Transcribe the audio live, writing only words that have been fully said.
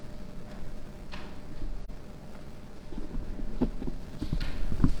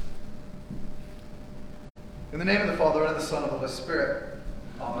the name of the Father, and of the Son, and of the Holy Spirit.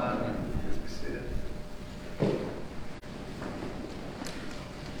 Amen. Please be seated.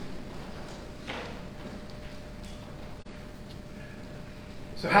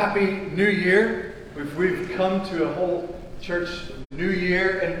 So happy New Year. We've come to a whole church New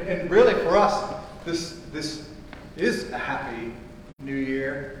Year, and really for us, this is a happy New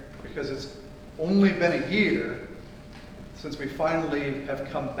Year because it's only been a year since we finally have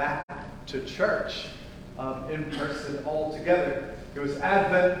come back to church in person all together. It was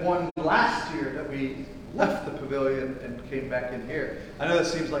Advent 1 last year that we left the pavilion and came back in here. I know that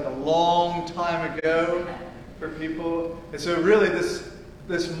seems like a long time ago for people, and so really this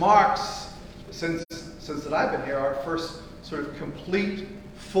marks, since that I've been here, our first sort of complete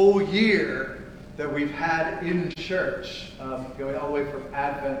full year that we've had in church, going all the way from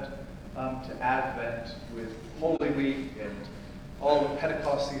Advent to Advent with Holy Week and all the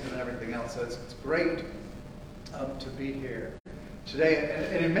Pentecost season and everything else. So it's great to be here today.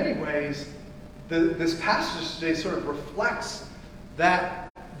 And in many ways, this passage today sort of reflects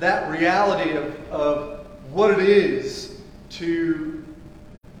that reality of what it is to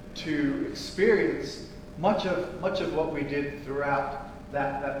experience much of what we did throughout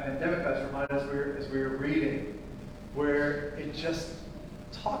that pandemic. I was reminded as we were reading, where it just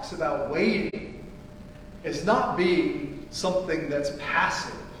talks about waiting. It's not being something that's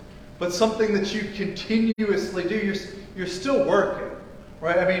passive, but something that you continuously do. You're still working,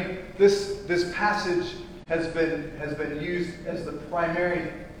 right? I mean, this passage has been used as the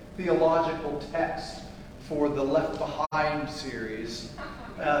primary theological text for the Left Behind series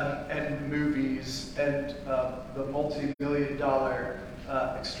and movies and the multi-million-dollar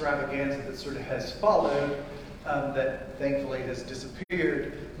extravaganza that sort of has followed, that thankfully has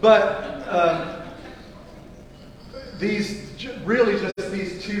disappeared. But these two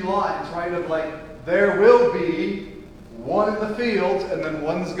lines, right, of like, there will be one in the field, and then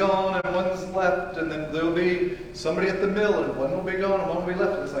one's gone and one's left, and then there'll be somebody at the mill, and one will be gone and one will be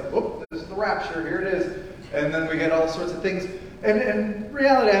left. And it's like, whoop, this is the rapture, here it is. And then we get all sorts of things. And in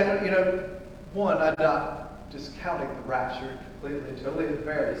reality, I'm not discounting the rapture completely. Totally it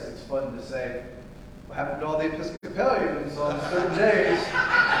varies. It's fun to say, what happened to all the Episcopalians on certain days?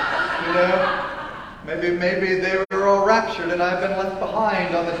 Maybe they were all raptured and I've been left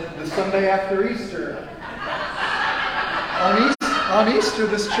behind on the Sunday after Easter. On Easter,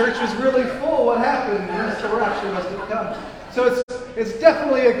 this church was really full. What happened? The rapture must have come. So it's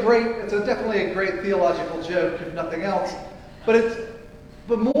definitely a great theological joke, if nothing else. But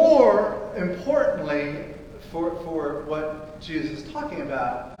more importantly, for what Jesus is talking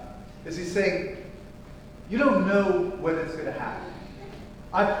about, is he's saying, you don't know when it's going to happen.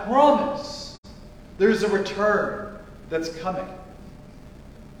 I promise there's a return that's coming.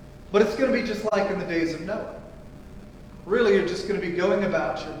 But it's going to be just like in the days of Noah. Really, you're just going to be going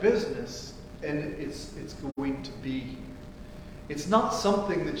about your business, and it's going to be. It's not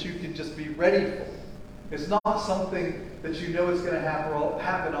something that you can just be ready for. It's not something that you know is going to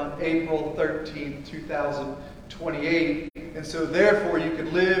happen on April 13th, 2028. And so therefore you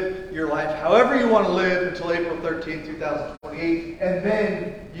can live your life however you want to live until April 13th, 2028. And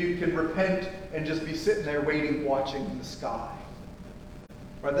then you can repent and just be sitting there waiting, watching in the sky.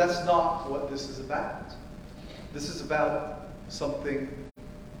 Right? That's not what this is about. This is about something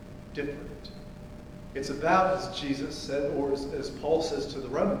different. It's about, as Jesus said, or as Paul says to the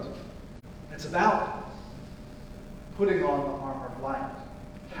Romans, it's about putting on the armor of light,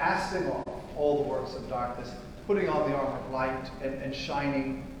 casting off all the works of darkness, putting on the armor of light and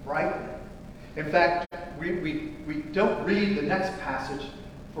shining brightly. In fact, we don't read the next passage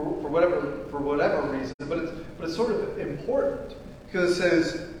for whatever reason, but it's sort of important because it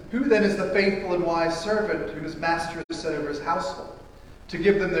says, "Who then is the faithful and wise servant whom his master has set over his household, to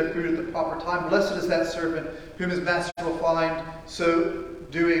give them their food at the proper time? Blessed is that servant whom his master will find so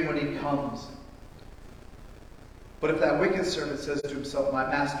doing when he comes. But if that wicked servant says to himself, my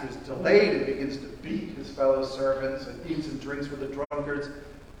master is delayed, and begins to beat his fellow servants and eats and drinks with the drunkards,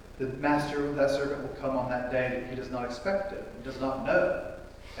 the master of that servant will come on that day, and he does not expect it, he does not know,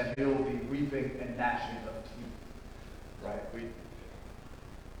 and he will be weeping and gnashing of teeth." Right?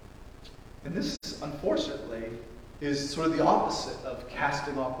 And this, unfortunately, is sort of the opposite of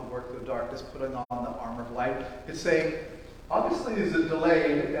casting off the work of darkness, putting on the armor of light. It's saying, obviously there's a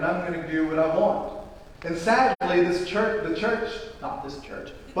delay, and I'm going to do what I want. And sadly, the church,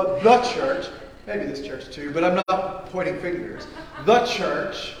 maybe this church too, but I'm not pointing fingers. The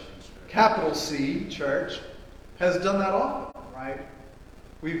church, capital C, church, has done that often, right?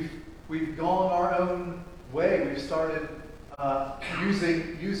 We've gone our own way. We've started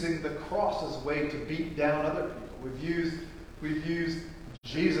using the cross as a way to beat down other people. We've used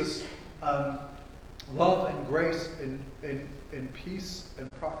Jesus' love and grace in peace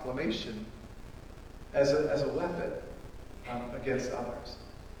and proclamation as a weapon against others.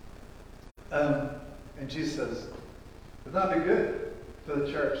 And Jesus says, it would not be good for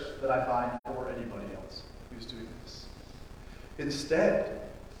the church that I find or anybody else who's doing this. Instead,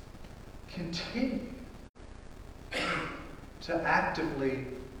 continue to actively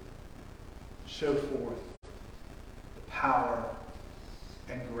show forth the power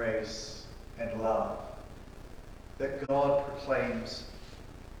and grace and love that God proclaims,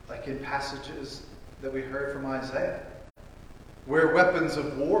 like in passages that we heard from Isaiah, where weapons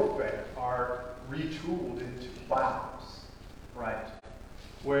of warfare are retooled into plows, right?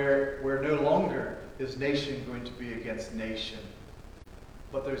 Where no longer is nation going to be against nation,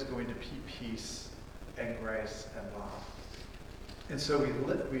 but there's going to be peace and grace and love. And so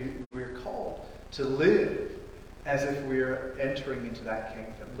we're called to live as if we're entering into that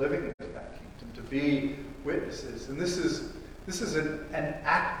kingdom, living into that kingdom, to be witnesses. And this is an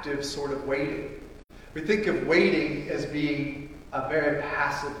active sort of waiting. We think of waiting as being a very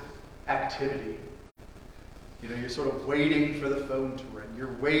passive activity. You know, you're sort of waiting for the phone to ring.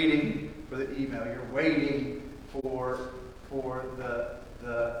 You're waiting for the email. You're waiting for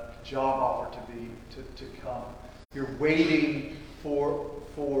the job offer to come. You're waiting for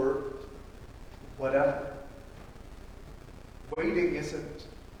whatever. Waiting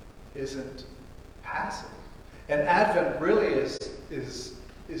isn't passive. And Advent really is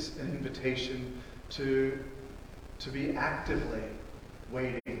an invitation to be actively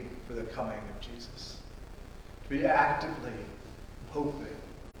waiting for the coming of Jesus. To be actively hoping.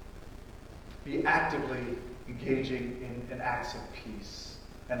 Be actively engaging in acts of peace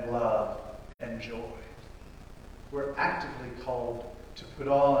and love and joy. We're actively called to put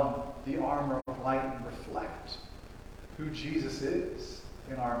on the armor of light and reflect who Jesus is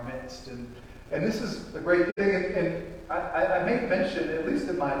in our midst. And this is a great thing. And I made mention, at least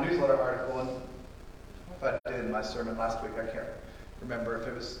in my newsletter article, and if I did in my sermon last week, I can't remember if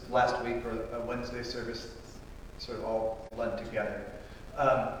it was last week or a Wednesday service, sort of all blend together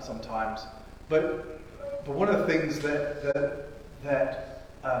sometimes. But one of the things that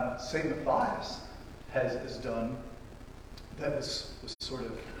St. Matthias has done that was sort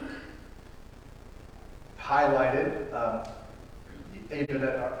of highlighted even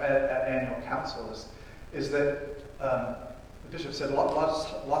at annual council is that the bishop said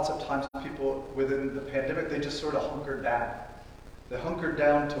lots of times people within the pandemic, they just sort of hunkered down. They hunkered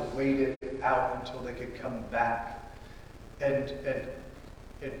down to wait it out until they could come back. And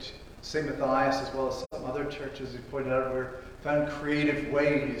St. Matthias, as well as some other churches, he pointed out, found creative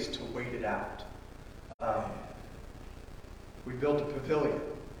ways to wait it out. We built a pavilion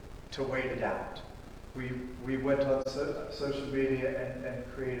to wait it out. We went on social media and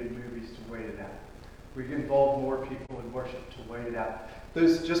created movies to wait it out. We involved more people in worship to wait it out.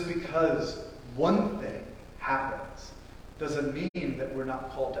 Just because one thing happens doesn't mean that we're not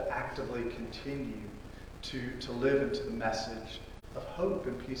called to actively continue to live into the message of hope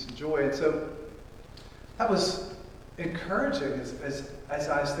and peace and joy. And so that was encouraging as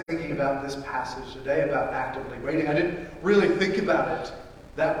I was thinking about this passage today about actively waiting. I didn't really think about it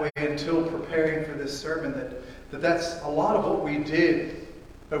that way until preparing for this sermon, that's a lot of what we did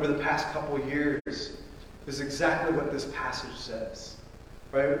over the past couple of years is exactly what this passage says.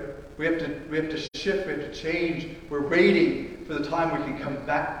 Right? We have to shift, we have to change. We're waiting for the time we can come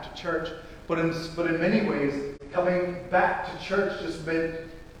back to church. But in many ways, coming back to church just meant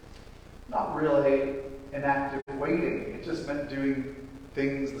not really an active waiting. It just meant doing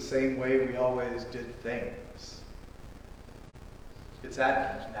things the same way we always did things. It's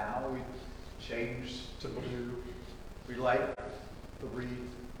Advent now. We change to blue. We light the wreath.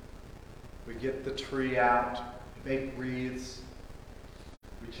 We get the tree out. We make wreaths.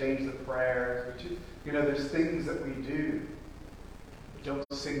 We change the prayers. There's things that we do. We don't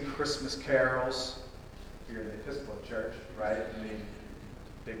sing Christmas carols. If you're in the Episcopal Church, right? I mean,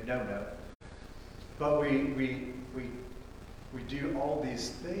 big no-no. But we do all these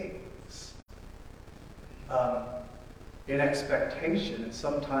things in expectation and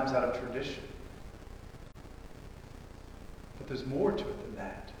sometimes out of tradition. But there's more to it than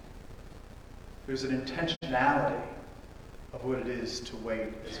that. There's an intentionality of what it is to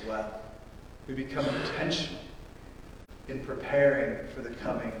wait as well. We become intentional in preparing for the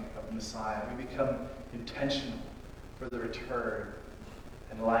coming of the Messiah. We become intentional for the return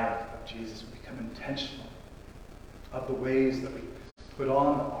and life of Jesus. We become intentional of the ways that we put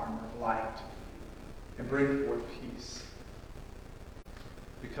on the armor of light and bring forth peace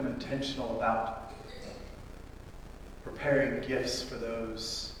become intentional about preparing gifts for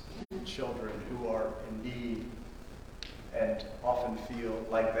those children who are in need and often feel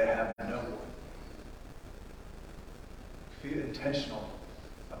like they have no one. Be intentional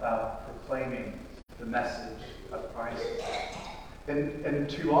about proclaiming the message of Christ. And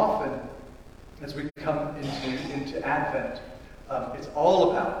too often, as we come into Advent, it's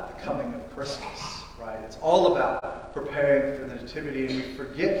all about the coming of Christmas, right? It's all about preparing for the Nativity, and we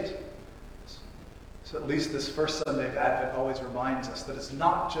forget. So at least this first Sunday of Advent always reminds us that it's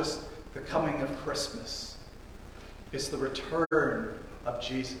not just the coming of Christmas. It's the return of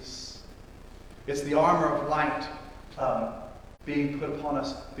Jesus. It's the armor of light being put upon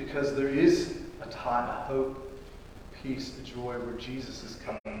us, because there is a time of hope, peace, and joy where Jesus is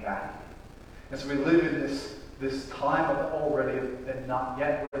coming back. And so we live in this time of already and not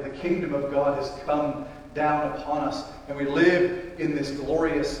yet, where the kingdom of God has come down upon us, and we live in this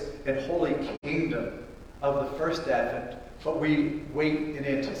glorious and holy kingdom of the first Advent, but we wait in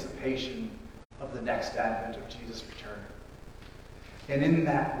anticipation of the next Advent of Jesus' return. And in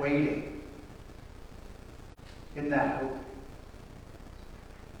that waiting, in that hope,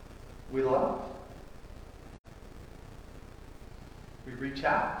 we love. We reach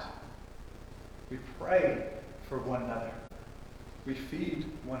out. We pray for one another. We feed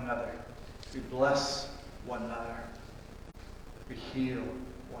one another. We bless one another. We heal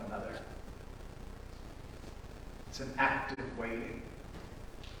one another. It's an active waiting,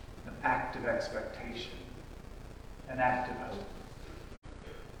 an active expectation, an active hope.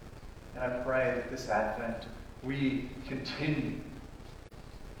 And I pray that this Advent we continue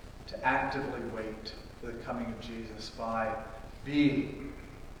to actively wait for the coming of Jesus by being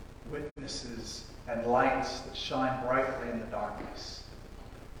witnesses and lights that shine brightly in the darkness.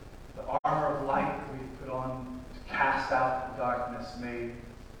 The armor of light that we've put on to cast out the darkness may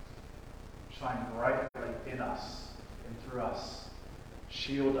shine brightly in us and through us,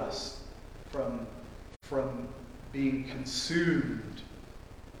 shield us from being consumed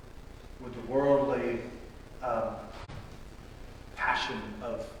with the worldly passion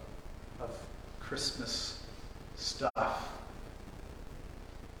of Christmas stuff,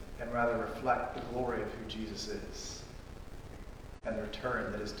 and rather reflect the glory of who Jesus is and the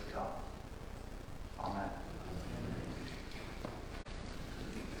return that is to come. Amen.